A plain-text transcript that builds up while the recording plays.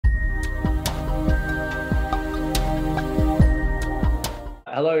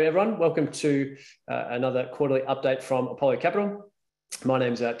Hello, everyone. Welcome to another quarterly update from Apollo Capital. My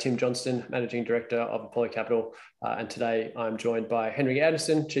name is Tim Johnston, Managing Director of Apollo Capital, and today I'm joined by Henrik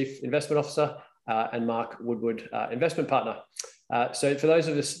Andersson, Chief Investment Officer, and Marc, Woodward, Investment Partner. So for those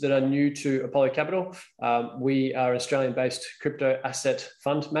of us that are new to Apollo Capital, we are an Australian-based crypto asset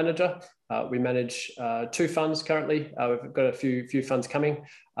fund manager. We manage two funds currently. We've got a few funds coming,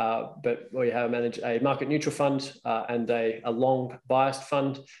 but we manage a market neutral fund and a long biased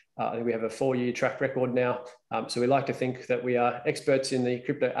fund. I think we have a 4-year track record now. So we like to think that we are experts in the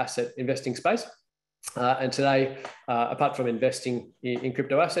crypto asset investing space. And today, apart from investing in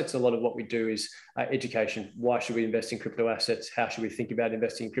crypto assets, a lot of what we do is education. Why should we invest in crypto assets? How should we think about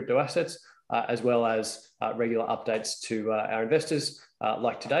investing in crypto assets? As well as regular updates to our investors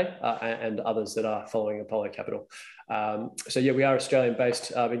like today and others that are following Apollo Capital. So yeah, we are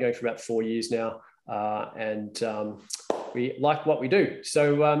Australian-based. Been going for about 4 years now, and we like what we do.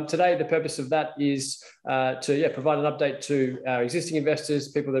 So today, the purpose of that is to provide an update to our existing investors,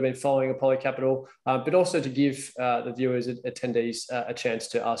 people that have been following Apollo Capital, but also to give the viewers, attendees, a chance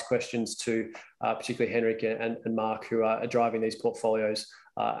to ask questions to particularly Henrik and Marc, who are driving these portfolios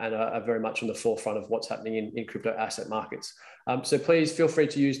and are very much on the forefront of what's happening in crypto asset markets. So please feel free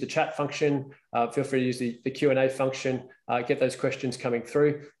to use the chat function, feel free to use the Q&A function, get those questions coming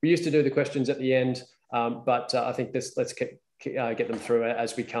through. We used to do the questions at the end, but I think let's get them through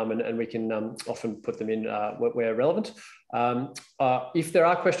as we come, and we can often put them in where relevant. If there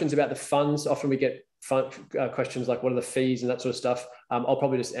are questions about the funds, often we get questions like what are the fees and that sort of stuff. I'll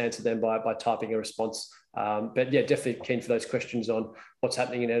probably just answer them by typing a response. But yeah, definitely keen for those questions on what's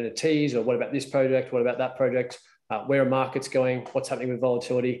happening in NFTs, or what about this project, what about that project, where are markets going, what's happening with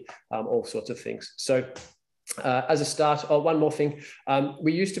volatility, all sorts of things. So as a start, one more thing,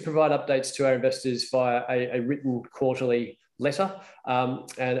 we used to provide updates to our investors via a written quarterly letter,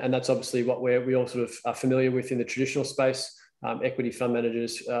 and that's obviously what we all sort of are familiar with in the traditional space. Equity fund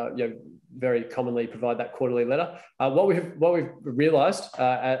managers very commonly provide that quarterly letter. What we've realized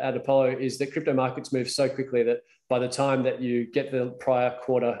at Apollo is that crypto markets move so quickly that by the time that you get the prior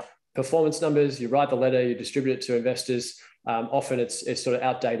quarter performance numbers, you write the letter, you distribute it to investors, often it's sort of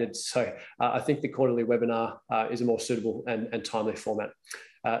outdated. So I think the quarterly webinar is a more suitable and timely format.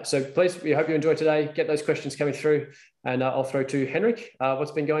 So please, we hope you enjoy today. Get those questions coming through, and I'll throw to Henrik.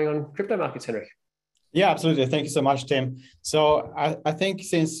 What's been going on crypto markets, Henrik? Yeah, absolutely. Thank you so much, Tim. So I think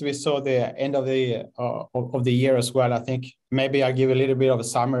since we saw the end of the year as well, I think maybe I'll give a little bit of a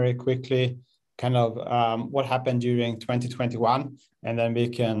summary quickly, kind of what happened during 2021, and then we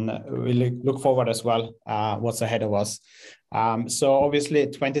can really look forward as well, what's ahead of us. So obviously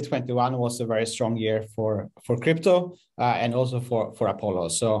 2021 was a very strong year for crypto and also for Apollo.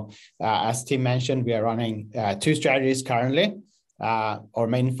 So as Tim mentioned, we are running two strategies currently. Our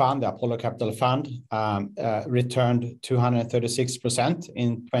main fund, the Apollo Capital Fund, returned 236%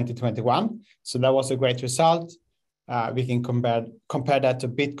 in 2021. So that was a great result. We can compare that to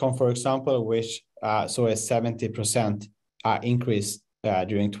Bitcoin, for example, which saw a 70% increase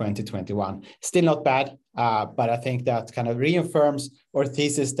during 2021. Still not bad, but I think that kind of reaffirms our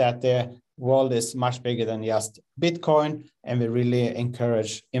thesis that the world is much bigger than just Bitcoin, and we really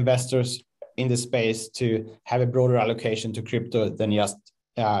encourage investors in the space to have a broader allocation to crypto than just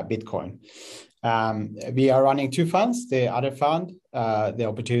Bitcoin. We are running two funds. The other fund, the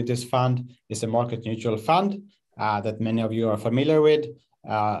Opportunities Fund, is a market neutral fund that many of you are familiar with.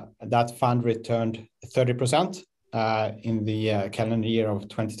 That fund returned 30% in the calendar year of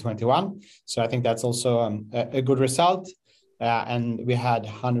 2021. So I think that's also a good result. And we had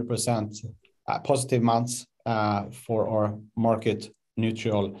 100% positive months for our market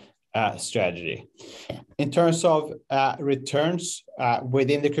neutral strategy. In terms of returns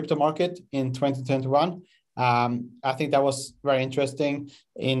within the crypto market in 2021, I think that was very interesting.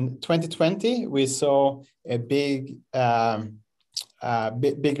 In 2020, we saw a big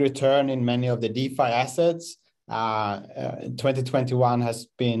return in many of the DeFi assets. 2021 has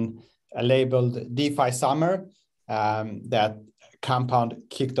been labeled DeFi summer. That compound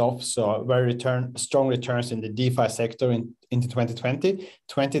kicked off, so very strong returns in the DeFi sector into 2020.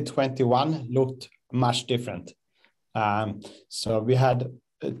 2021 looked much different. So we had,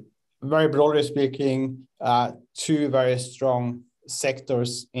 very broadly speaking, two very strong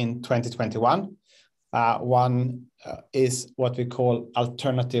sectors in 2021. One is what we call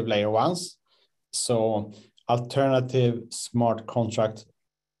alternative layer ones. So alternative smart contract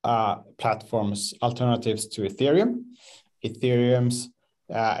platforms, alternatives to Ethereum. Ethereum,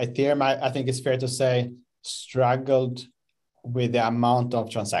 I think it's fair to say, struggled with the amount of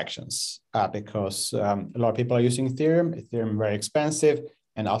transactions because a lot of people are using Ethereum. Ethereum very expensive,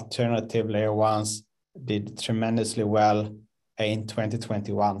 and alternative layer ones did tremendously well in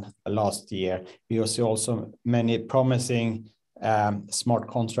 2021 last year. We see also many promising smart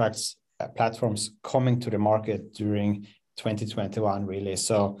contracts platforms coming to the market during 2021 really.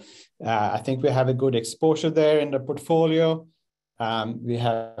 So I think we have a good exposure there in the portfolio. We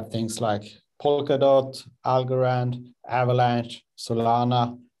have things like Polkadot, Algorand, Avalanche,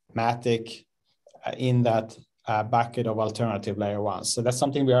 Solana, Matic in that bucket of alternative layer ones. So that's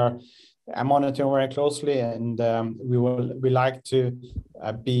something we are monitoring very closely, and we like to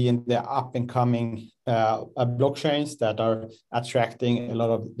be in the up and coming blockchains that are attracting a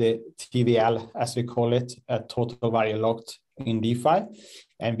lot of the TVL, as we call it, total value locked in DeFi.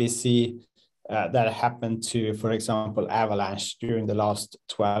 And we see that happened to, for example, Avalanche during the last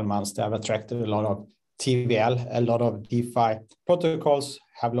 12 months. They have attracted a lot of TVL, a lot of DeFi protocols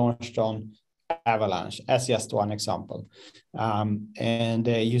have launched on Avalanche, as just one example. And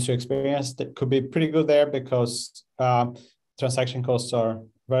the user experience that could be pretty good there because transaction costs are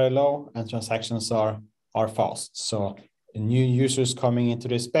very low and transactions are fast. So new users coming into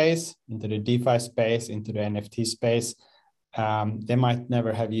the space, into the DeFi space, into the NFT space, they might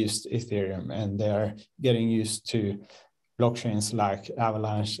never have used Ethereum, and they're getting used to blockchains like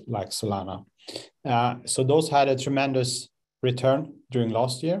Avalanche, like Solana. So those had a tremendous return during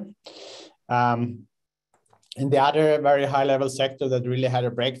last year. And the other very high level sector that really had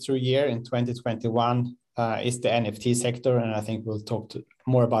a breakthrough year in 2021 is the NFT sector. And I think we'll talk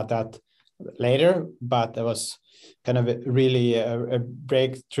more about that later, but there was kind of really a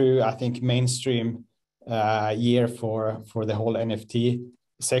breakthrough, I think, mainstream year for the whole NFT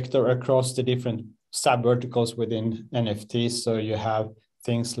sector across the different sub verticals within NFTs. So you have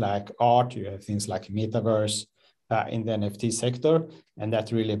things like art, you have things like metaverse in the NFT sector, and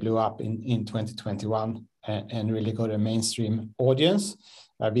that really blew up in 2021 and really got a mainstream audience.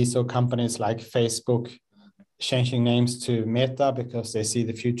 We saw companies like Facebook changing names to Meta because they see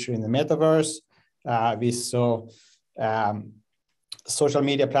the future in the metaverse. We saw social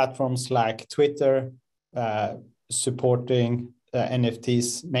media platforms like Twitter supporting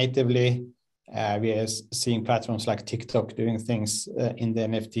NFTs natively. We are seeing platforms like TikTok doing things in the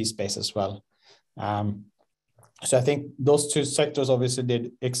NFT space as well. So I think those two sectors obviously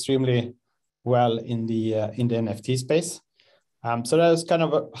did extremely well in the NFT space. So that was kind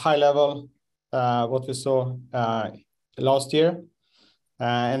of a high level what we saw last year,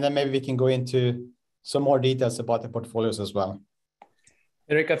 and then maybe we can go into some more details about the portfolios as well.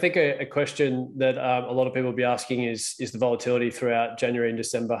 Henrik, I think a question that a lot of people will be asking is the volatility throughout January and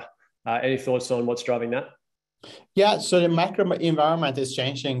December. Any thoughts on what's driving that? Yeah, so the macro environment is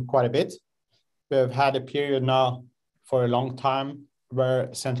changing quite a bit. We've had a period now for a long time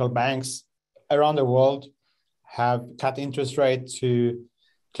where central banks around the world have cut interest rate to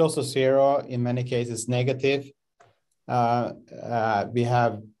close to zero, in many cases negative. We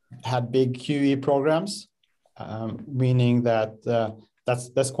have had big QE programs, meaning that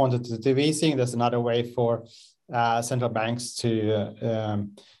that's quantitative easing. That's another way for central banks to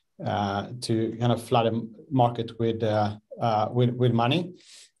kind of flood a market with money,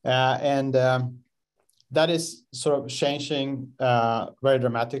 and that is sort of changing very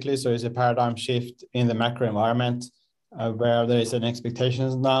dramatically. So it's a paradigm shift in the macro environment where there is an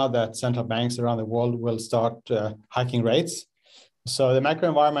expectation now that central banks around the world will start hiking rates. So the macro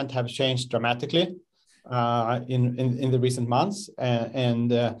environment have changed dramatically in the recent months,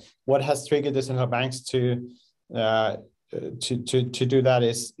 and what has triggered the central banks to do that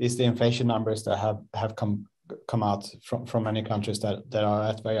is the inflation numbers that have come out from many countries that are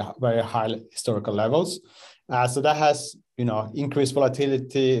at very high historical levels. So that has increased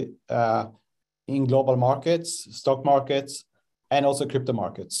volatility in global markets, stock markets, and also crypto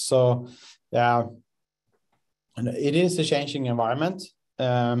markets. So it is a changing environment.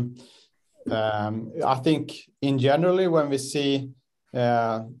 I think in generally when we see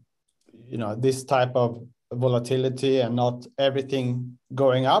this type of volatility and not everything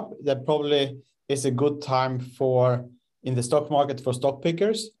going up, that probably is a good time in the stock market for stock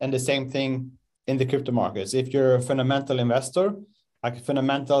pickers, and the same thing in the crypto markets. If you're a fundamental investor, like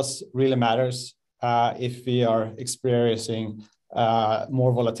fundamentals really matters. If we are experiencing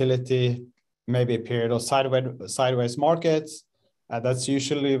more volatility, maybe a period of sideways markets, that's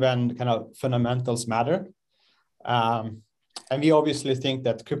usually when kind of fundamentals matter. And we obviously think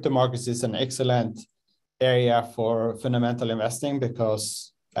that crypto markets is an excellent area for fundamental investing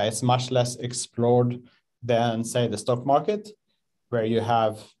because it's much less explored than, say, the stock market, where you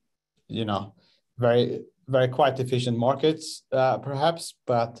have, very, very quite efficient markets, perhaps,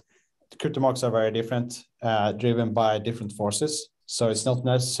 but the crypto markets are very different, driven by different forces. So it's not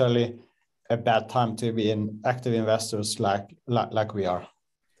necessarily a bad time to be active investors like we are.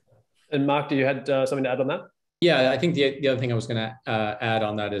 And Marc, do you had something to add on that? Yeah, I think the other thing I was going to add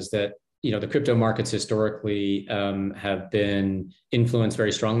on that is that, the crypto markets historically have been influenced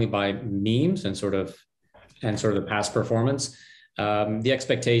very strongly by memes and sort of the past performance. The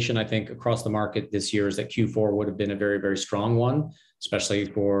expectation, I think, across the market this year is that Q4 would have been a very, very strong one, especially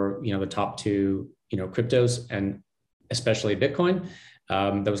for, the top two, cryptos and especially Bitcoin.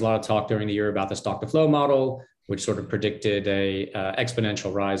 There was a lot of talk during the year about the stock to flow model, which sort of predicted a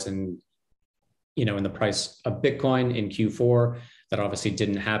exponential rise in the price of Bitcoin in Q4. That obviously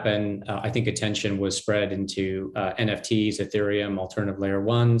didn't happen. I think attention was spread into NFTs, Ethereum, alternative layer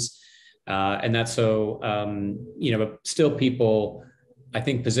ones. And that's so, but still people, I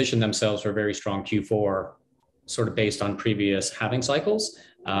think, position themselves for a very strong Q4, sort of based on previous halving cycles.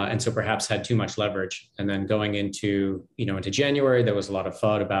 And so perhaps had too much leverage. And then going into January, there was a lot of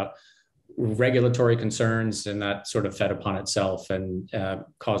FUD about regulatory concerns, and that sort of fed upon itself and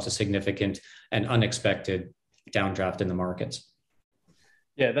caused a significant and unexpected downdraft in the markets.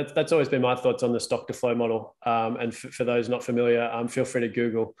 Yeah, that's always been my thoughts on the stock to flow model. And for those not familiar, feel free to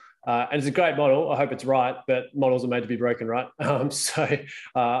Google. And it's a great model. I hope it's right, but models are made to be broken, right? So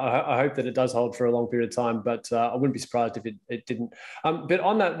I hope that it does hold for a long period of time, but I wouldn't be surprised if it didn't. But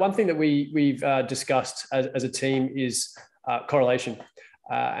on that, one thing that we've discussed as a team is correlation.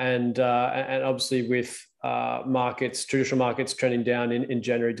 And obviously with traditional markets trending down in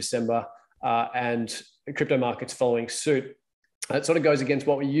January, December, and crypto markets following suit, it sort of goes against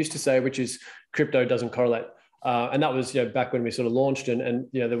what we used to say, which is crypto doesn't correlate. And that was back when we sort of launched, and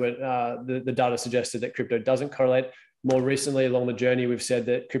there were the data suggested that crypto doesn't correlate. More recently along the journey, we've said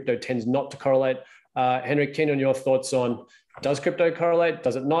that crypto tends not to correlate. Henrik, keen on your thoughts on, does crypto correlate?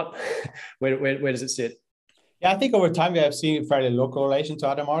 Does it not? Where does it sit? Yeah, I think over time we have seen fairly low correlation to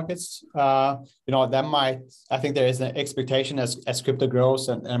other markets. I think there is an expectation as crypto grows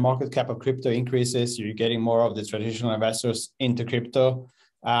and market cap of crypto increases, you're getting more of the traditional investors into crypto.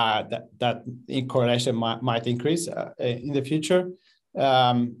 That correlation might increase in the future.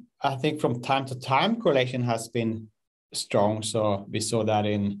 I think from time to time correlation has been strong. So we saw that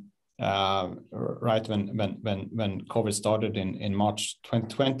in right when COVID started in March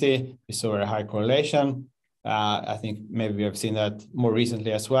 2020, we saw a high correlation. I think maybe we have seen that more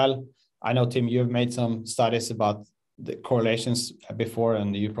recently as well. I know, Tim, you've made some studies about the correlations before,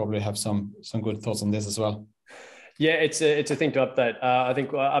 and you probably have some good thoughts on this as well. Yeah, it's a thing to update. I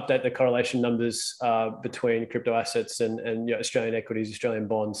think we'll update the correlation numbers between crypto assets and Australian equities, Australian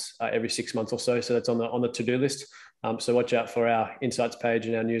bonds every 6 months or so. So that's on the to-do list. So watch out for our insights page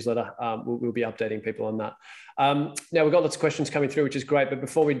in our newsletter. We'll be updating people on that. Now we've got lots of questions coming through, which is great. But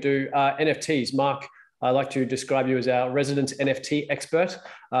before we do, NFTs, Marc, I'd like to describe you as our resident NFT expert.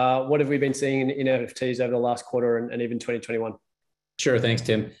 What have we been seeing in NFTs over the last quarter and even 2021? Sure, thanks,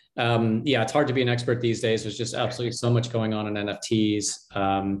 Tim. Yeah, it's hard to be an expert these days. There's just absolutely so much going on in NFTs.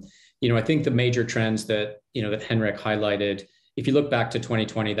 I think the major trends that Henrik highlighted, if you look back to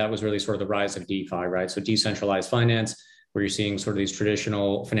 2020, that was really sort of the rise of DeFi, right? So decentralized finance, where you're seeing sort of these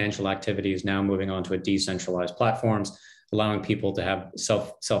traditional financial activities now moving on to a decentralized platforms, allowing people to have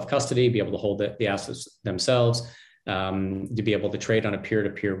self-custody, be able to hold the assets themselves, to be able to trade on a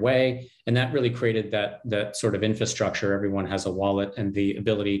peer-to-peer way. And that really created that sort of infrastructure. Everyone has a wallet and the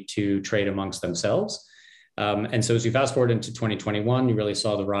ability to trade amongst themselves. And so as you fast forward into 2021, you really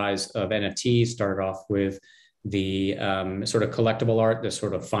saw the rise of NFTs. Started off with the sort of collectible art, the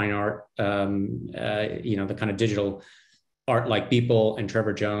sort of fine art, the kind of digital art like Beeple and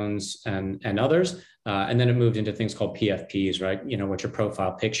Trevor Jones and others. And then it moved into things called PFPs, right? Which are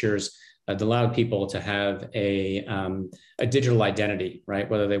profile pictures that allowed people to have a digital identity, right?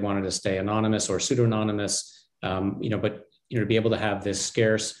 Whether they wanted to stay anonymous or pseudonymous, but to be able to have this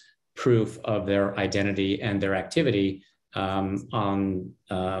scarce proof of their identity and their activity on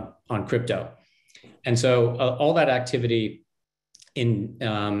crypto. And so all that activity in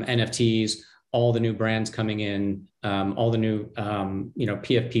NFTs, all the new brands coming in, all the new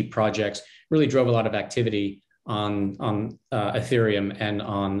PFP projects really drove a lot of activity on Ethereum and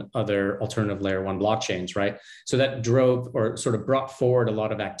on other alternative layer one blockchains, right? So that drove or sort of brought forward a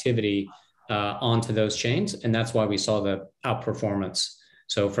lot of activity onto those chains, and that's why we saw the outperformance.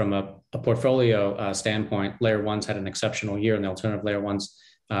 So from a portfolio standpoint, layer ones had an exceptional year, and the alternative layer ones,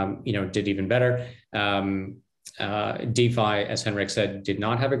 did even better. DeFi, as Henrik said, did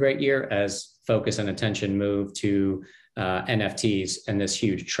not have a great year as focus and attention moved to NFTs and this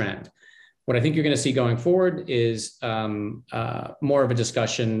huge trend. What I think you're going to see going forward is more of a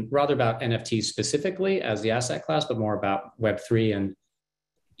discussion rather about NFTs specifically as the asset class, but more about Web3 and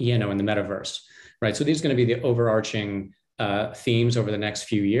in the metaverse, right? So these are going to be the overarching themes over the next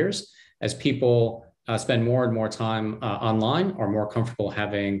few years as people spend more and more time online, are more comfortable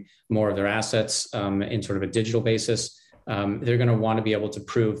having more of their assets in sort of a digital basis. They're going to want to be able to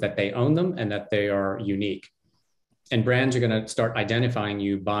prove that they own them and that they are unique. And brands are going to start identifying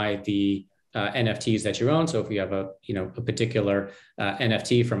you by the NFTs that you own. So if you have a particular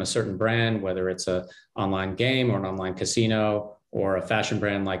NFT from a certain brand, whether it's an online game or an online casino or a fashion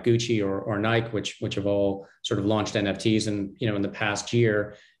brand like Gucci or Nike, which have all sort of launched NFTs and in the past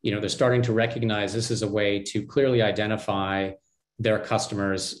year, they're starting to recognize this is a way to clearly identify their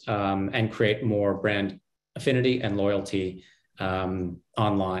customers and create more brand affinity and loyalty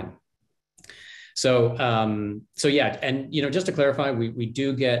online. So yeah, and just to clarify, we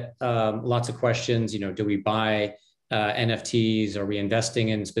do get lots of questions. Do we buy NFTs? Are we investing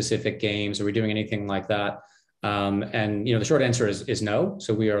in specific games? Are we doing anything like that? And the short answer is no.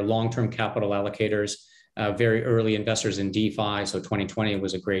 So we are long-term capital allocators, very early investors in DeFi. So 2020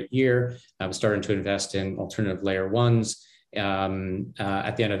 was a great year. I was starting to invest in alternative layer ones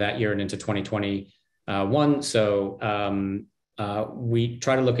at the end of that year and into 2021. So we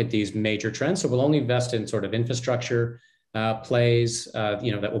try to look at these major trends. So we'll only invest in sort of infrastructure plays,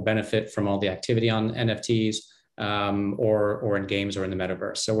 that will benefit from all the activity on NFTs or in games or in the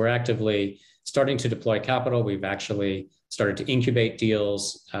metaverse. So we're actively starting to deploy capital. We've actually started to incubate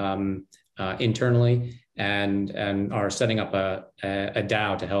deals internally and are setting up a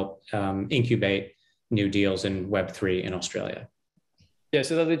DAO to help incubate new deals in Web3 in Australia. Yeah,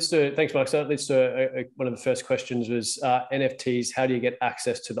 so that leads to, thanks, Marc. So that leads to one of the first questions was NFTs, how do you get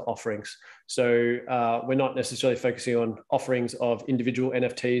access to the offerings? So we're not necessarily focusing on offerings of individual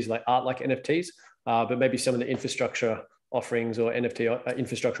NFTs, like art like NFTs, but maybe some of the infrastructure offerings or NFT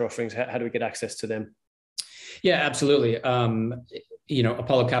infrastructure offerings, how do we get access to them? Yeah, absolutely.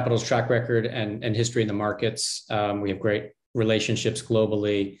 Apollo Capital's track record and history in the markets, we have great relationships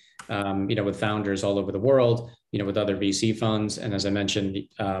globally, with founders all over the world, with other VC funds. And as I mentioned,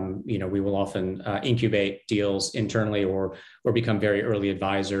 we will often incubate deals internally or become very early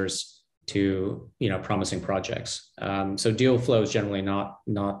advisors to, promising projects. So deal flow is generally not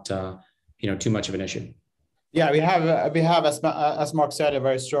too much of an issue. Yeah, we have as Marc said, a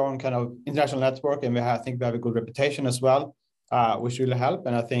very strong kind of international network, and I think we have a good reputation as well, which will help.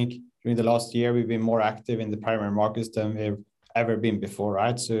 And I think during the last year, we've been more active in the primary markets than we've ever been before,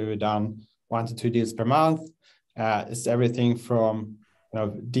 right? So we've done 1 to 2 deals per month. It's everything from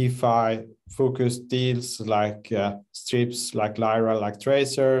DeFi focused deals like strips, like Lyra, like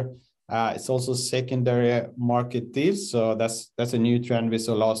Tracer. It's also secondary market deals. So that's a new trend we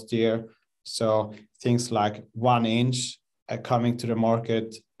saw last year. So things like 1inch coming to the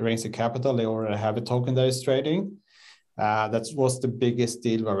market, raising capital, they already have a token that is trading. That was the biggest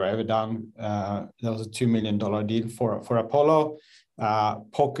deal we've ever done. That was a $2 million deal for Apollo.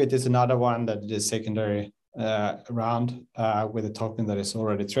 Pocket is another one that is secondary round with a token that is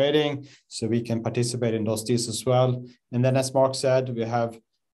already trading. So we can participate in those deals as well. And then as Marc said, we have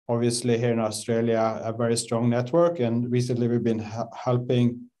obviously here in Australia a very strong network. And recently we've been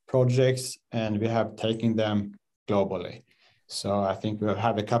helping projects and we have taken them globally. So I think we'll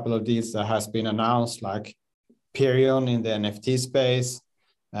have a couple of deals that has been announced, like Perion in the NFT space,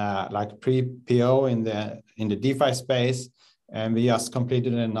 like pre-PO in the DeFi space. And we just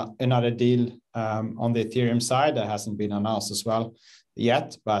completed another deal on the Ethereum side that hasn't been announced as well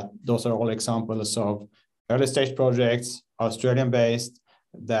yet, but those are all examples of early stage projects, Australian-based,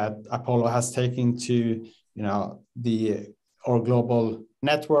 that Apollo has taken to our global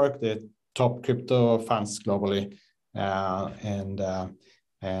network, the top crypto funds globally, and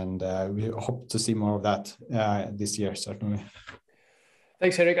we hope to see more of that this year, certainly.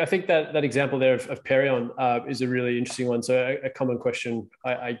 Thanks, Henrik. I think that example there of Perion is a really interesting one. So a common question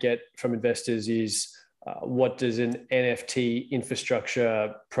I get from investors is, what does an NFT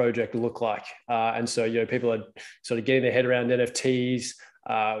infrastructure project look like? And so, people are sort of getting their head around NFTs.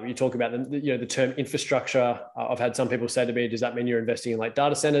 You talk about the term infrastructure. I've had some people say to me, does that mean you're investing in like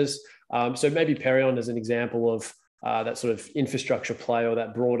data centers? So maybe Perion is an example of that sort of infrastructure play or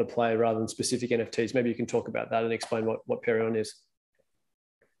that broader play rather than specific NFTs. Maybe you can talk about that and explain what Perion is.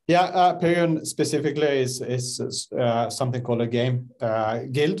 Yeah, Perion specifically is something called a game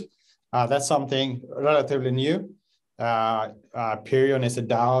guild. That's something relatively new. Perion is a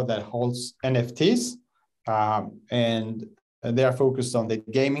DAO that holds NFTs, and they are focused on the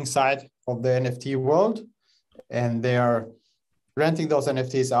gaming side of the NFT world, and they are renting those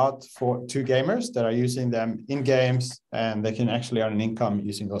NFTs out to gamers that are using them in games, and they can actually earn an income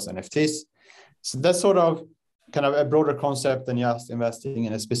using those NFTs. So that's sort of kind of a broader concept than just investing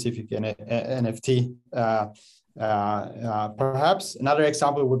in a specific NFT. Perhaps another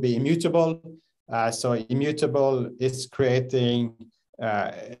example would be Immutable. So Immutable is creating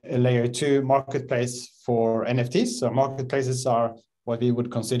a layer 2 marketplace for NFTs. So marketplaces are what we would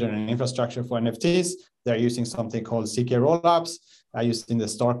consider an infrastructure for NFTs. They're using something called CK rollups, using the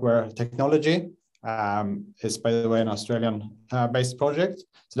Starkware technology. It's, by the way, an Australian-based project.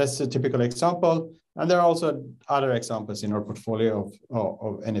 So that's a typical example. And there are also other examples in our portfolio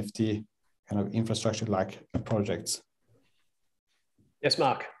of NFT kind of infrastructure-like projects. Yes,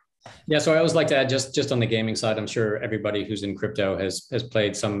 Marc. Yeah, so I always like to add, just on the gaming side, I'm sure everybody who's in crypto has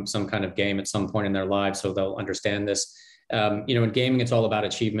played some kind of game at some point in their lives, so they'll understand this. In gaming, it's all about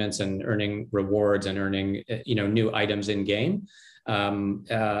achievements and earning rewards and earning new items in game.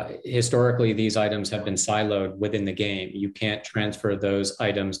 Historically, these items have been siloed within the game. You can't transfer those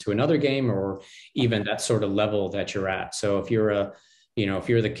items to another game or even that sort of level that you're at. So if you're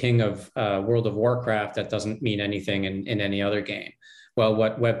the king of World of Warcraft, that doesn't mean anything in any other game. Well,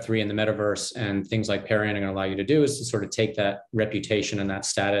 what Web3 and the metaverse and things like pairing are going to allow you to do is to sort of take that reputation and that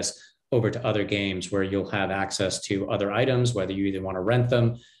status over to other games where you'll have access to other items, whether you either want to rent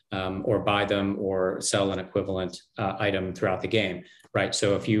them or buy them or sell an equivalent item throughout the game, right?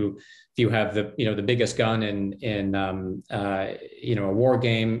 So if you have the biggest gun in a war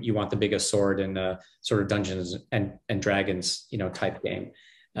game, you want the biggest sword in a sort of Dungeons and Dragons type game.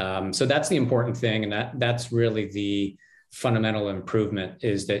 So that's the important thing, and that's really the fundamental improvement,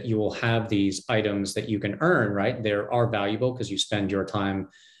 is that you will have these items that you can earn, right? They are valuable because you spend your time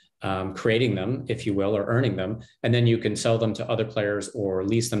creating them, if you will, or earning them, and then you can sell them to other players or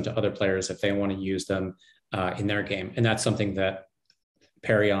lease them to other players if they want to use them in their game. And that's something that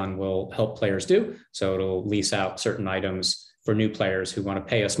Parion will help players do. So it'll lease out certain items for new players who want to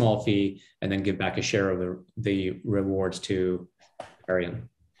pay a small fee and then give back a share of the rewards to Parion.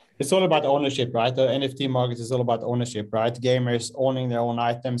 It's all about ownership, right? The NFT market is all about ownership, right? Gamers owning their own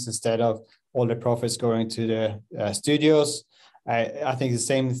items instead of all the profits going to the studios. I think the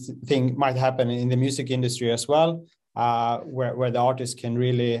same thing might happen in the music industry as well, where the artists can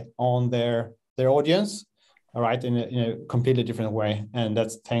really own their audience, all right, in a completely different way. And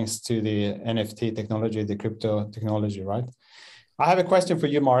that's thanks to the NFT technology, the crypto technology, right? I have a question for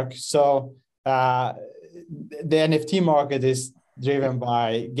you, Marc. So the NFT market is driven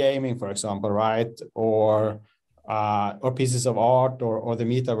by gaming, for example, right? Or pieces of art or the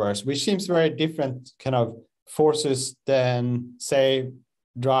metaverse, which seems very different kind of forces than, say,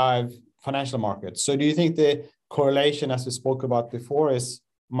 drive financial markets. So do you think the correlation, as we spoke about before, is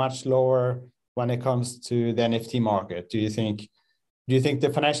much lower when it comes to the NFT market? Do you think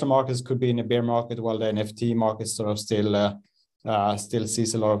the financial markets could be in a bear market while the NFT market sort of still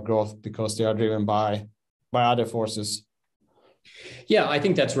sees a lot of growth because they are driven by other forces? Yeah, I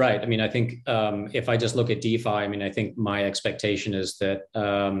think that's right. I mean, I think if I just look at DeFi, I mean, I think my expectation is that,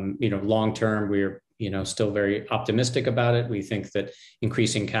 long term, we're, still very optimistic about it. We think that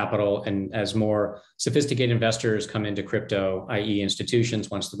increasing capital, and as more sophisticated investors come into crypto, i.e. institutions,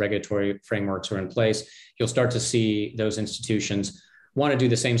 once the regulatory frameworks are in place, you'll start to see those institutions want to do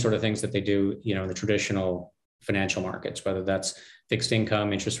the same sort of things that they do, in the traditional financial markets, whether that's fixed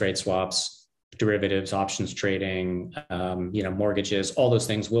income, interest rate swaps, derivatives, options trading, mortgages. All those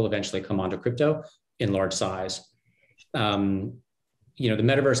things will eventually come onto crypto in large size. The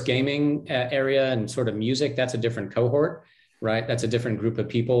metaverse gaming area and sort of music, that's a different cohort, right? That's a different group of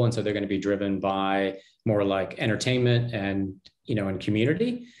people. And so they're going to be driven by more like entertainment and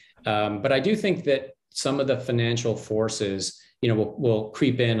community. But I do think that some of the financial forces, will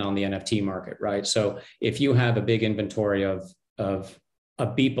creep in on the NFT market, right? So if you have a big inventory of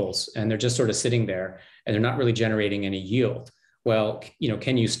Beeples and they're just sort of sitting there and they're not really generating any yield, well,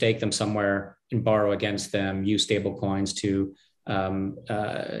 can you stake them somewhere and borrow against them, use stable coins to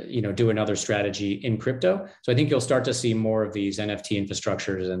do another strategy in crypto? So I think you'll start to see more of these NFT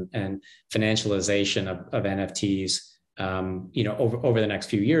infrastructures and financialization of NFTs, over the next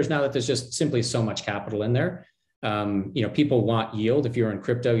few years, now that there's just simply so much capital in there. People want yield. If you're in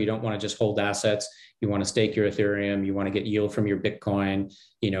crypto, you don't want to just hold assets. You want to stake your Ethereum. You want to get yield from your Bitcoin.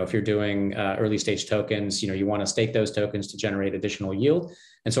 If you're doing early stage tokens, you want to stake those tokens to generate additional yield.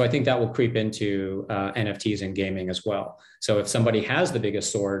 And so I think that will creep into NFTs and gaming as well. So if somebody has the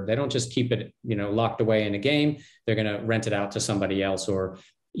biggest sword, they don't just keep it, locked away in a game. They're going to rent it out to somebody else or,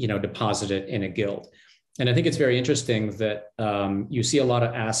 deposit it in a guild. And I think it's very interesting that you see a lot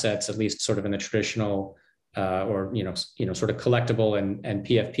of assets, at least sort of in the traditional or sort of collectible and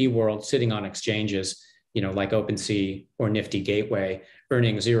PFP world sitting on exchanges, like OpenSea or Nifty Gateway,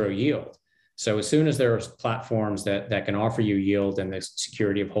 earning zero yield. So as soon as there are platforms that can offer you yield and the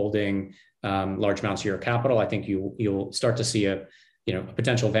security of holding large amounts of your capital, I think you'll start to see a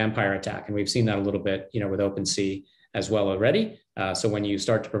potential vampire attack, and we've seen that a little bit, with OpenSea as well already. So when you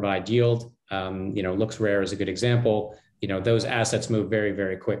start to provide yield, Looks Rare is a good example. Those assets move very,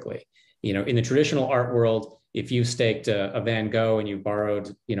 very quickly. In the traditional art world, if you staked a Van Gogh and you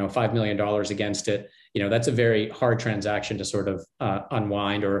borrowed, $5 million against it, that's a very hard transaction to sort of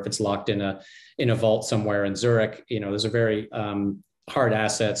unwind, or if it's locked in a vault somewhere in Zurich, those are very hard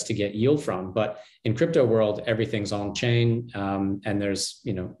assets to get yield from. But in crypto world, everything's on chain, and there's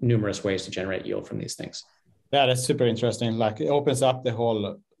numerous ways to generate yield from these things. Yeah, that's super interesting. Like, it opens up the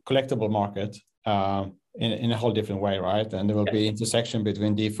whole collectible market in a whole different way, right? And there will be intersection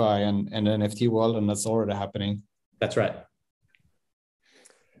between DeFi and the NFT world, and that's already happening. That's right.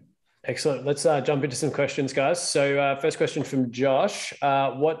 Excellent. Let's jump into some questions, guys. So first question from Josh.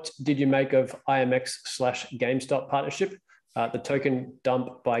 What did you make of IMX/GameStop partnership? The token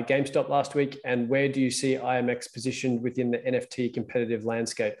dump by GameStop last week, and where do you see IMX positioned within the NFT competitive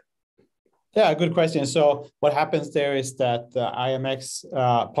landscape? Yeah, good question. So what happens there is that IMX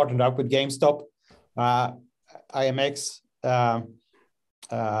partnered up with GameStop. IMX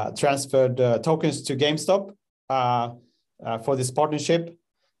transferred tokens to GameStop for this partnership.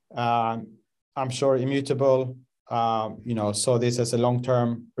 I'm sure Immutable, saw this as a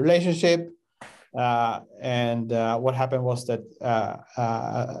long-term relationship. And what happened was that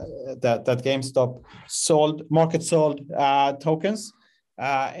that GameStop market sold tokens,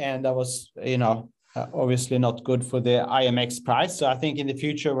 and that was obviously not good for the IMX price. So I think in the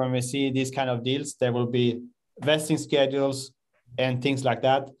future, when we see these kind of deals, there will be vesting schedules and things like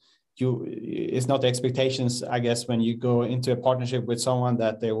that. It's not the expectations, I guess, when you go into a partnership with someone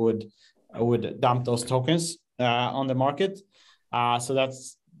that they would dump those tokens on the market. So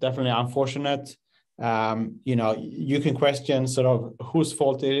that's definitely unfortunate. You can question sort of whose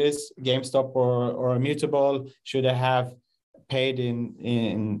fault it is, GameStop or Immutable. Should they have paid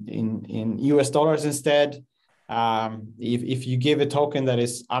in US dollars instead? If you give a token that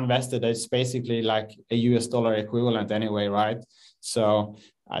is unvested, it's basically like a US dollar equivalent anyway, right? So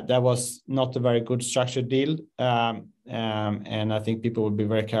that was not a very good structured deal. And I think people will be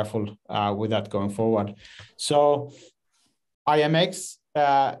very careful with that going forward. So IMX,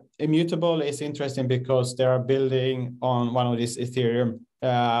 Immutable is interesting because they are building on one of these Ethereum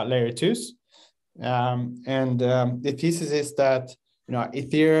layer 2s. The thesis is that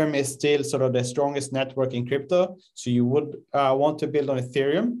Ethereum is still sort of the strongest network in crypto, so you would want to build on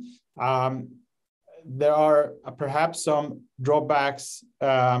Ethereum. There are perhaps some drawbacks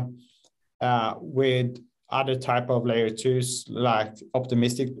with other type of layer 2s, like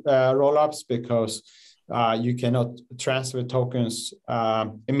optimistic rollups, because you cannot transfer tokens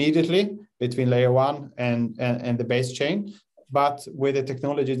immediately between layer 1 and the base chain. But with the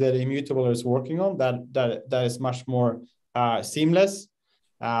technology that Immutable is working on, that is much more seamless.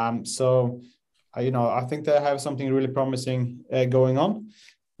 So I think they have something really promising going on.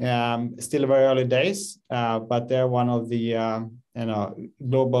 Still very early days, but they're one of the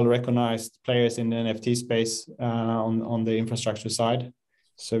global recognized players in the NFT space on the infrastructure side.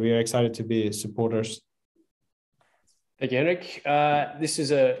 So we are excited to be supporters. Thank you, Henrik. This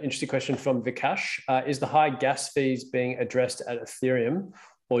is an interesting question from Vikash. Is the high gas fees being addressed at Ethereum,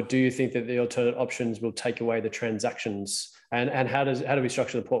 or do you think that the alternate options will take away the transactions? And how do we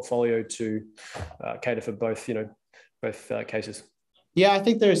structure the portfolio to cater for both cases? Yeah, I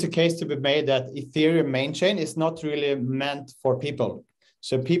think there is a case to be made that Ethereum main chain is not really meant for people.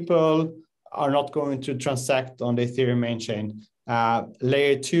 So people are not going to transact on the Ethereum main chain.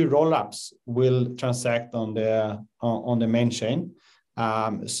 Layer 2 rollups will transact on the main chain.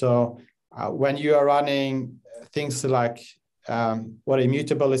 So when you are running things like what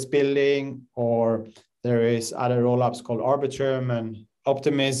Immutable is building, or there is other rollups called Arbitrum and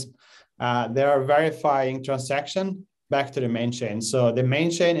Optimism, they are verifying transaction back to the main chain. So the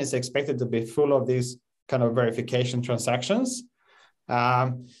main chain is expected to be full of these kind of verification transactions.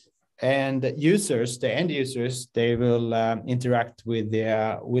 And the end users, they will interact with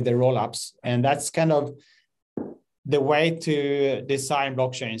the rollups, and that's kind of the way to design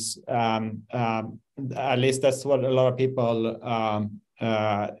blockchains. At least that's what a lot of people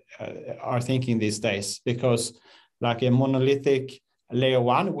are thinking these days, because like a monolithic layer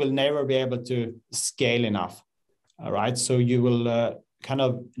 1 will never be able to scale enough. All right, so you will kind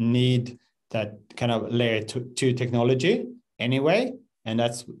of need that kind of layer 2 technology anyway. and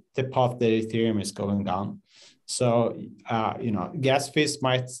that's the path that Ethereum is going down. So, gas fees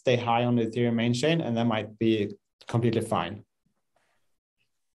might stay high on the Ethereum main chain, and that might be completely fine.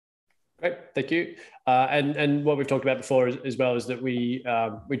 Great, thank you. And what we've talked about before as well is that we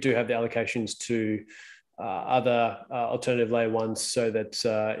do have the allocations to other alternative layer ones, so that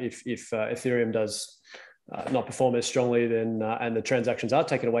if Ethereum does not perform as strongly, then and the transactions are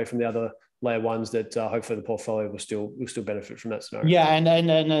taken away from the other layer ones, that hopefully the portfolio will still benefit from that scenario. Yeah, and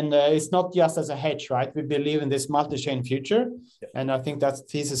it's not just as a hedge, right? We believe in this multi-chain future, and I think that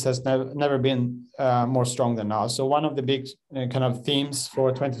thesis has never been more strong than now. So one of the big kind of themes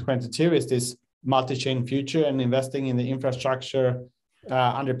for 2022 is this multi-chain future and investing in the infrastructure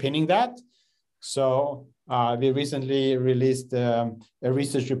underpinning that. So we recently released a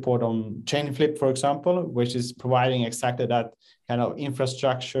research report on Chainflip, for example, which is providing exactly that kind of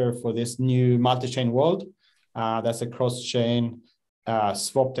infrastructure for this new multi-chain world. That's a cross-chain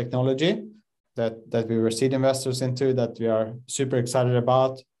swap technology that we were seed investors into, that we are super excited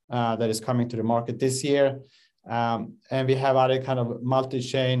about, that is coming to the market this year. And we have other kind of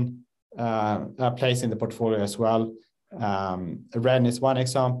multi-chain plays in the portfolio as well. REN is one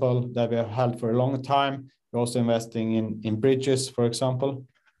example that we have held for a long time. We're also investing in bridges, for example.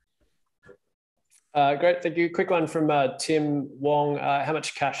 Great, thank you. Quick one from Tim Wong. How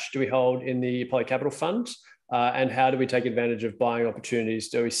much cash do we hold in the Apollo Capital Fund? And how do we take advantage of buying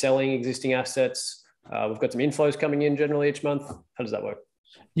opportunities? Are we selling existing assets? We've got some inflows coming in generally each month. How does that work?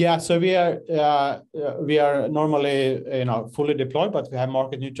 Yeah, so we are normally fully deployed, but we have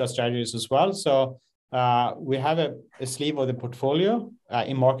market neutral strategies as well. So we have a sleeve of the portfolio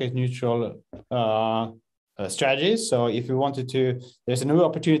in market neutral strategies. So if we wanted to, there's a new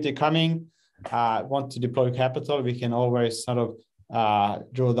opportunity coming, want to deploy capital, we can always sort of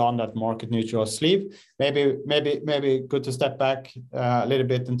draw down that market neutral sleeve. Maybe good to step back a little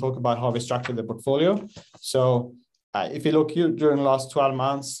bit and talk about how we structure the portfolio. So if you look during the last 12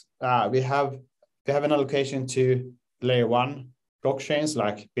 months, we have an allocation to layer one blockchains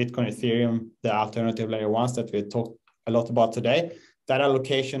like Bitcoin, Ethereum, the alternative layer ones that we talked a lot about today. That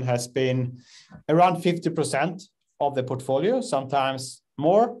allocation has been around 50% of the portfolio, sometimes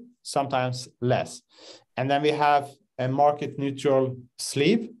more, sometimes less. And then we have a market neutral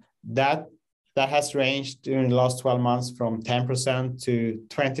sleeve that has ranged during the last 12 months from 10% to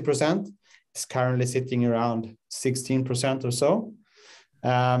 20%. It's currently sitting around 16% or so.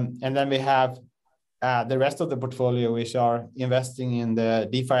 And then we have the rest of the portfolio, which are investing in the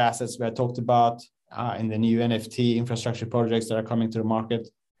DeFi assets we had talked about, in the new NFT infrastructure projects that are coming to the market.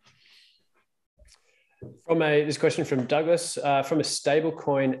 This question from Douglas, from a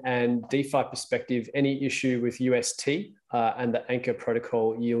stablecoin and DeFi perspective, any issue with UST and the Anchor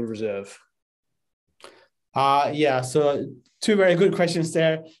protocol yield reserve? Yeah, so two very good questions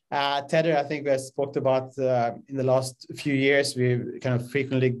there. Tether, I think we spoke about in the last few years. We kind of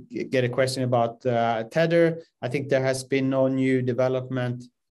frequently get a question about Tether. I think there has been no new development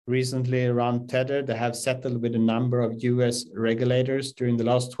recently around Tether. They have settled with a number of US regulators during the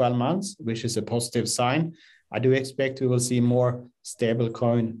last 12 months, which is a positive sign. I do expect we will see more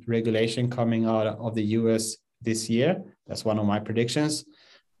stablecoin regulation coming out of the US this year. That's one of my predictions.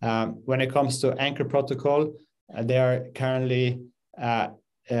 When it comes to Anchor protocol, they are currently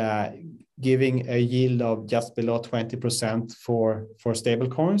giving a yield of just below 20% for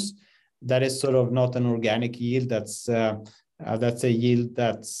stablecoins. That is sort of not an organic yield. That's a yield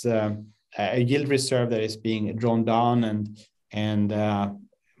that's a yield reserve that is being drawn down and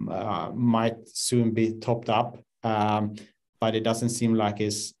might soon be topped up. But it doesn't seem like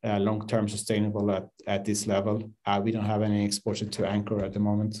it's long-term sustainable at this level. We don't have any exposure to Anchor at the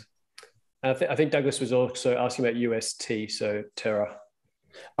moment. I think Douglas was also asking about UST, so Terra.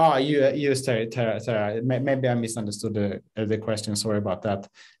 US Terra. Maybe I misunderstood the question. Sorry about that.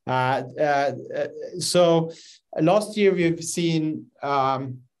 So last year we've seen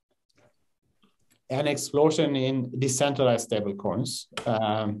an explosion in decentralized stablecoins.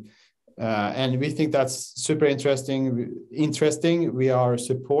 And we think that's super interesting. We are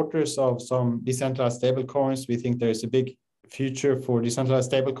supporters of some decentralized stablecoins. We think there's a big future for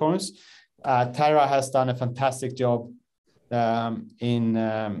decentralized stablecoins. Terra has done a fantastic job in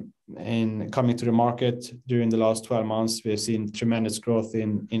coming to the market during the last 12 months. We've seen tremendous growth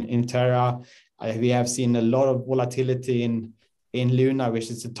in Terra. We have seen a lot of volatility in Luna, which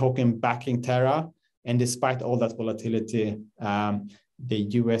is a token backing Terra. And despite all that volatility, the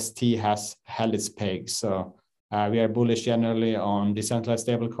UST has held its peg. So we are bullish generally on decentralized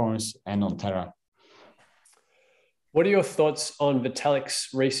stablecoins and on Terra. What are your thoughts on Vitalik's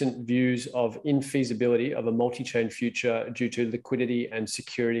recent views of infeasibility of a multi-chain future due to liquidity and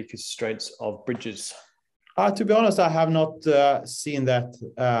security constraints of bridges? To be honest, I have not seen that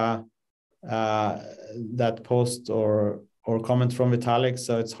that post or comment from Vitalik,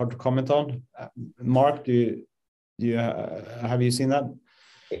 so it's hard to comment on. Marc, have you seen that?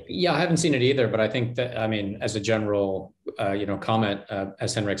 Yeah, I haven't seen it either, but I think that, I mean, as a general, comment,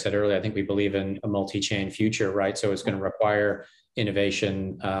 as Henrik said earlier, I think we believe in a multi-chain future, right? So it's going to require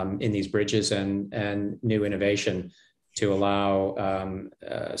innovation in these bridges and new innovation to allow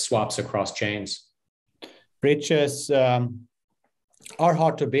swaps across chains. Bridges are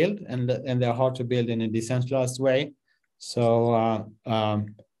hard to build, and they're hard to build in a decentralized way. So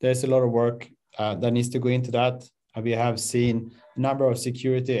there's a lot of work that needs to go into that. We have seen a number of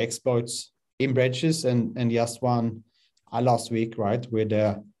security exploits in bridges, and just one last week, right, with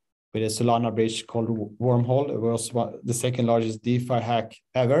a Solana bridge called Wormhole. It was the second largest DeFi hack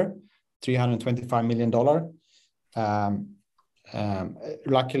ever, $325 million.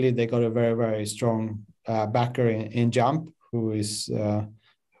 Luckily, they got a very, very strong backer in Jump, who is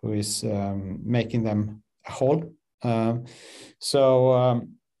making them whole. But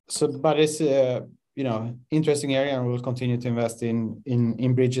it's interesting area, and we'll continue to invest in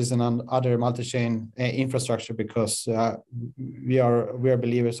bridges and on other multi-chain infrastructure, because we are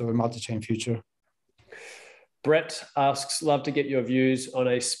believers of a multi-chain future. Brett asks, love to get your views on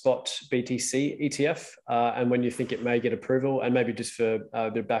a spot BTC ETF and when you think it may get approval, and maybe just for a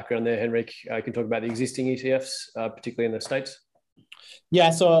bit of background there, Henrik, you can talk about the existing ETFs, particularly in the States.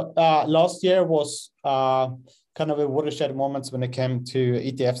 Yeah, so last year was kind of a watershed moments when it came to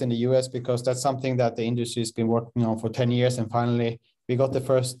ETFs in the US, because that's something that the industry has been working on for 10 years. And finally, we got the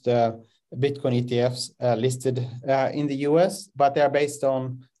first Bitcoin ETFs listed in the US, but they're based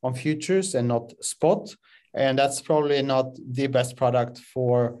on futures and not spot. And that's probably not the best product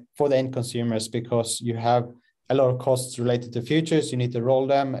for the end consumers, because you have a lot of costs related to futures. You need to roll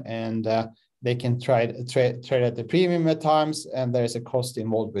them, and they can trade at the premium at times, and there's a cost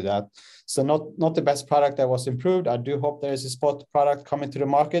involved with that. So not the best product that was improved. I do hope there is a spot product coming to the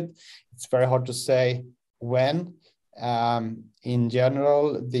market. It's very hard to say when. In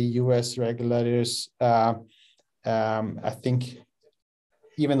general, the US regulators, I think,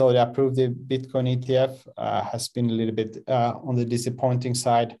 even though they approved the Bitcoin ETF, has been a little bit on the disappointing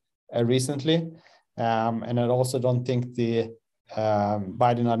side recently. And I also don't think the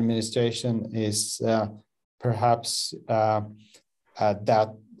Biden administration is perhaps that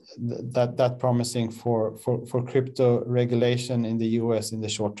promising for crypto regulation in the US in the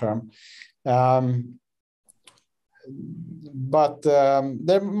short term. But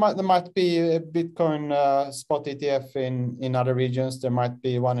there might be a Bitcoin spot ETF in other regions. There might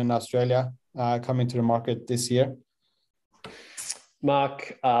be one in Australia coming to the market this year.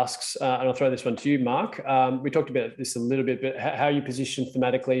 Marc asks, and I'll throw this one to you, Marc. We talked about this a little bit, but how you position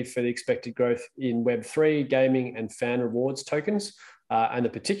thematically for the expected growth in Web3, gaming, and fan rewards tokens. And the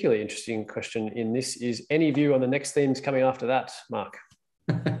particularly interesting question in this is, any view on the next themes coming after that, Marc?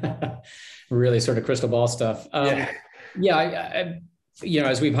 Really sort of crystal ball stuff. Yeah,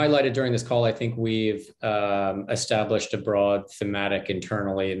 as we've highlighted during this call, I think we've established a broad thematic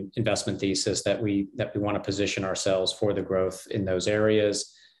internally investment thesis that we want to position ourselves for the growth in those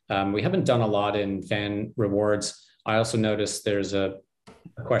areas. We haven't done a lot in fan rewards. I also noticed there's a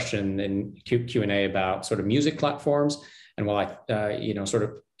question in Q&A about sort of music platforms. And while I, sort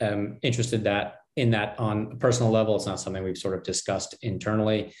of interested in that on a personal level, it's not something we've sort of discussed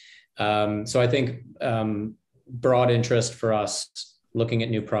internally. So I think broad interest for us, looking at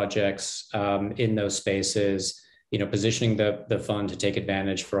new projects in those spaces, positioning the fund to take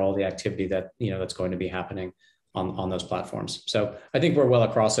advantage for all the activity that, that's going to be happening on those platforms. So I think we're well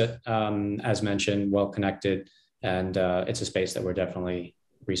across it, as mentioned, well connected, and it's a space that we're definitely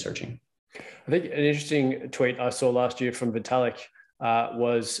researching. I think an interesting tweet I saw last year from Vitalik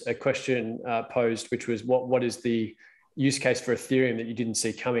was a question posed, which was, what is the use case for Ethereum that you didn't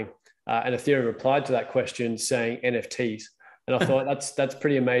see coming? And Ethereum replied to that question saying NFTs. And I thought that's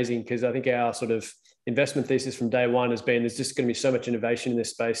pretty amazing, because I think our sort of investment thesis from day one has been, there's just going to be so much innovation in this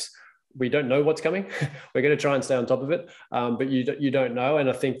space. We don't know what's coming. We're going to try and stay on top of it, but you don't know. And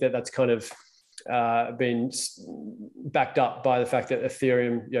I think that's kind of been backed up by the fact that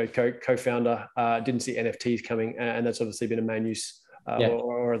Ethereum co-founder didn't see NFTs coming, and that's obviously been a main use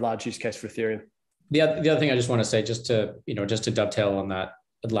or a large use case for Ethereum. The other thing I just want to say, just to dovetail on that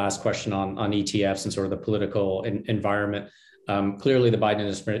last question on ETFs and sort of the political environment. Clearly, the Biden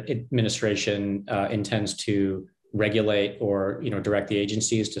administration intends to regulate or direct the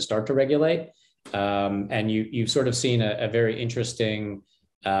agencies to start to regulate. And you've sort of seen a very interesting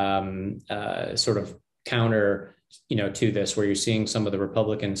sort of counter, to this, where you're seeing some of the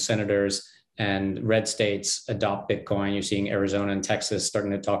Republican senators and red states adopt Bitcoin. You're seeing Arizona and Texas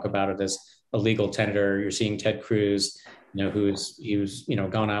starting to talk about it as a legal tender. You're seeing Ted Cruz, who's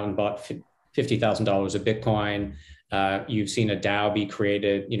gone out and bought $50,000 of Bitcoin. You've seen a DAO be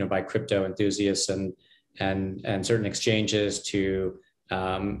created, by crypto enthusiasts and certain exchanges to,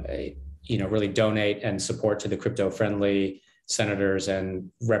 really donate and support to the crypto-friendly senators and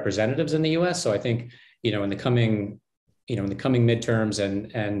representatives in the U.S. So I think, in the coming midterms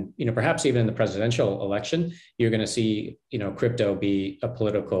and perhaps even in the presidential election, you're going to see, crypto be a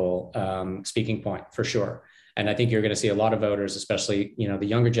political speaking point for sure. And I think you're going to see a lot of voters, especially, the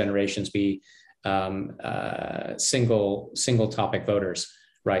younger generations, be single topic voters,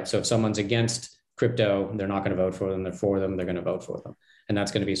 right? So if someone's against crypto, they're not going to vote for them. They're for them, they're going to vote for them. And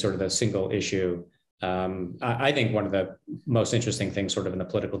that's going to be sort of the single issue. I think one of the most interesting things sort of in the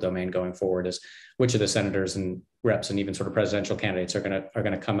political domain going forward is which of the senators and reps and even sort of presidential candidates are going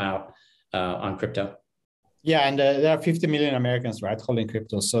to come out on crypto. Yeah, and there are 50 million Americans, right, holding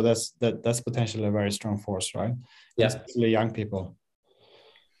crypto. So that's potentially a very strong force, right? Yeah, especially young people.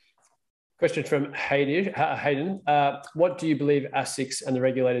 Question from Hayden. What do you believe ASICs and the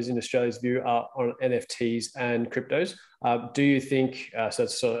regulators in Australia's view are on NFTs and cryptos? Do you think,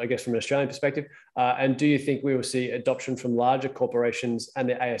 so I guess from an Australian perspective, and do you think we will see adoption from larger corporations and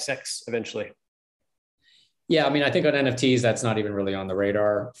the ASX eventually? Yeah, I mean, I think on NFTs, that's not even really on the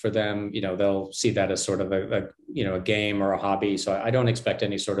radar for them. They'll see that as sort of a game or a hobby. So I don't expect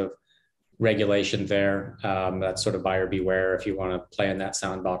any sort of regulation there. That's sort of buyer beware. If you want to play in that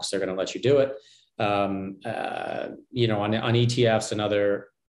sandbox, they're going to let you do it. On ETFs and other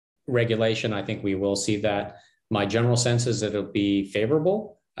regulation, I think we will see that. My general sense is that it'll be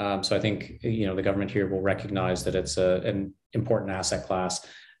favorable. So I think, the government here will recognize that it's an important asset class,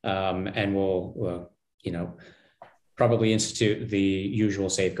 and will, probably institute the usual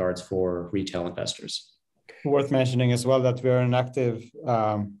safeguards for retail investors. Worth mentioning as well that we're in active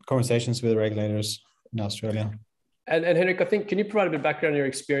conversations with regulators in Australia. And Henrik, I think, can you provide a bit of background on your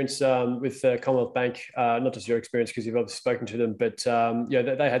experience with Commonwealth Bank? Not just your experience, because you've obviously spoken to them, but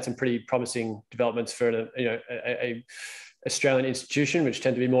they had some pretty promising developments for a Australian institution, which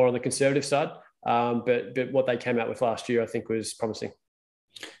tend to be more on the conservative side. But what they came out with last year, I think, was promising.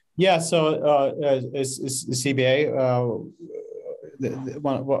 Yeah. So it's CBA.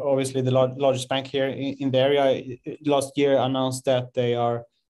 Obviously the largest bank here in the area, last year announced that they are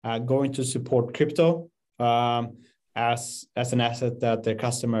going to support crypto as an asset that their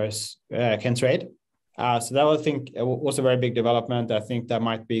customers can trade. So that, I think, was a very big development. I think that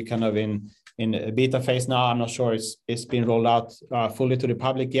might be kind of in a beta phase now. I'm not sure it's been rolled out fully to the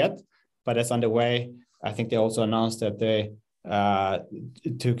public yet, but it's underway. I think they also announced that they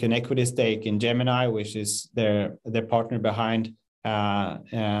took an equity stake in Gemini, which is their partner behind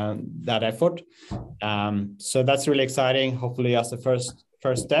that effort. So that's really exciting, hopefully as the first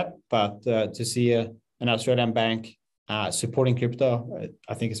step, but to see an Australian bank supporting crypto,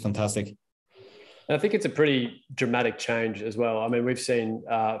 I think is fantastic. And I think it's a pretty dramatic change as well. I mean, we've seen,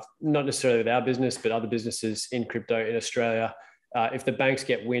 not necessarily with our business, but other businesses in crypto in Australia, if the banks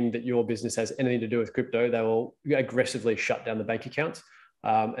get wind that your business has anything to do with crypto, they will aggressively shut down the bank accounts.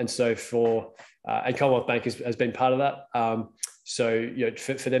 And so and Commonwealth Bank has been part of that. So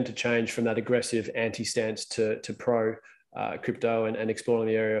for them to change from that aggressive anti-stance to pro crypto and exploring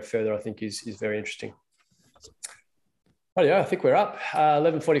the area further, I think is very interesting. Oh yeah, I think we're up.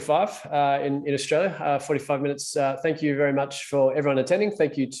 11:45 in Australia, 45 minutes. Thank you very much for everyone attending.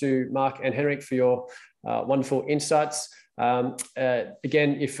 Thank you to Marc and Henrik for your wonderful insights.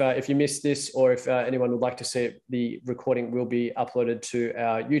 Again, if you missed this, or if anyone would like to see it, the recording will be uploaded to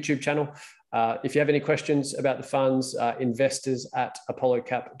our YouTube channel. If you have any questions about the funds,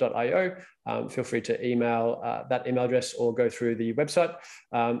 investors@apollocap.io, feel free to email that email address or go through the website.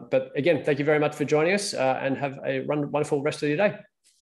 But again, thank you very much for joining us, and have a wonderful rest of your day.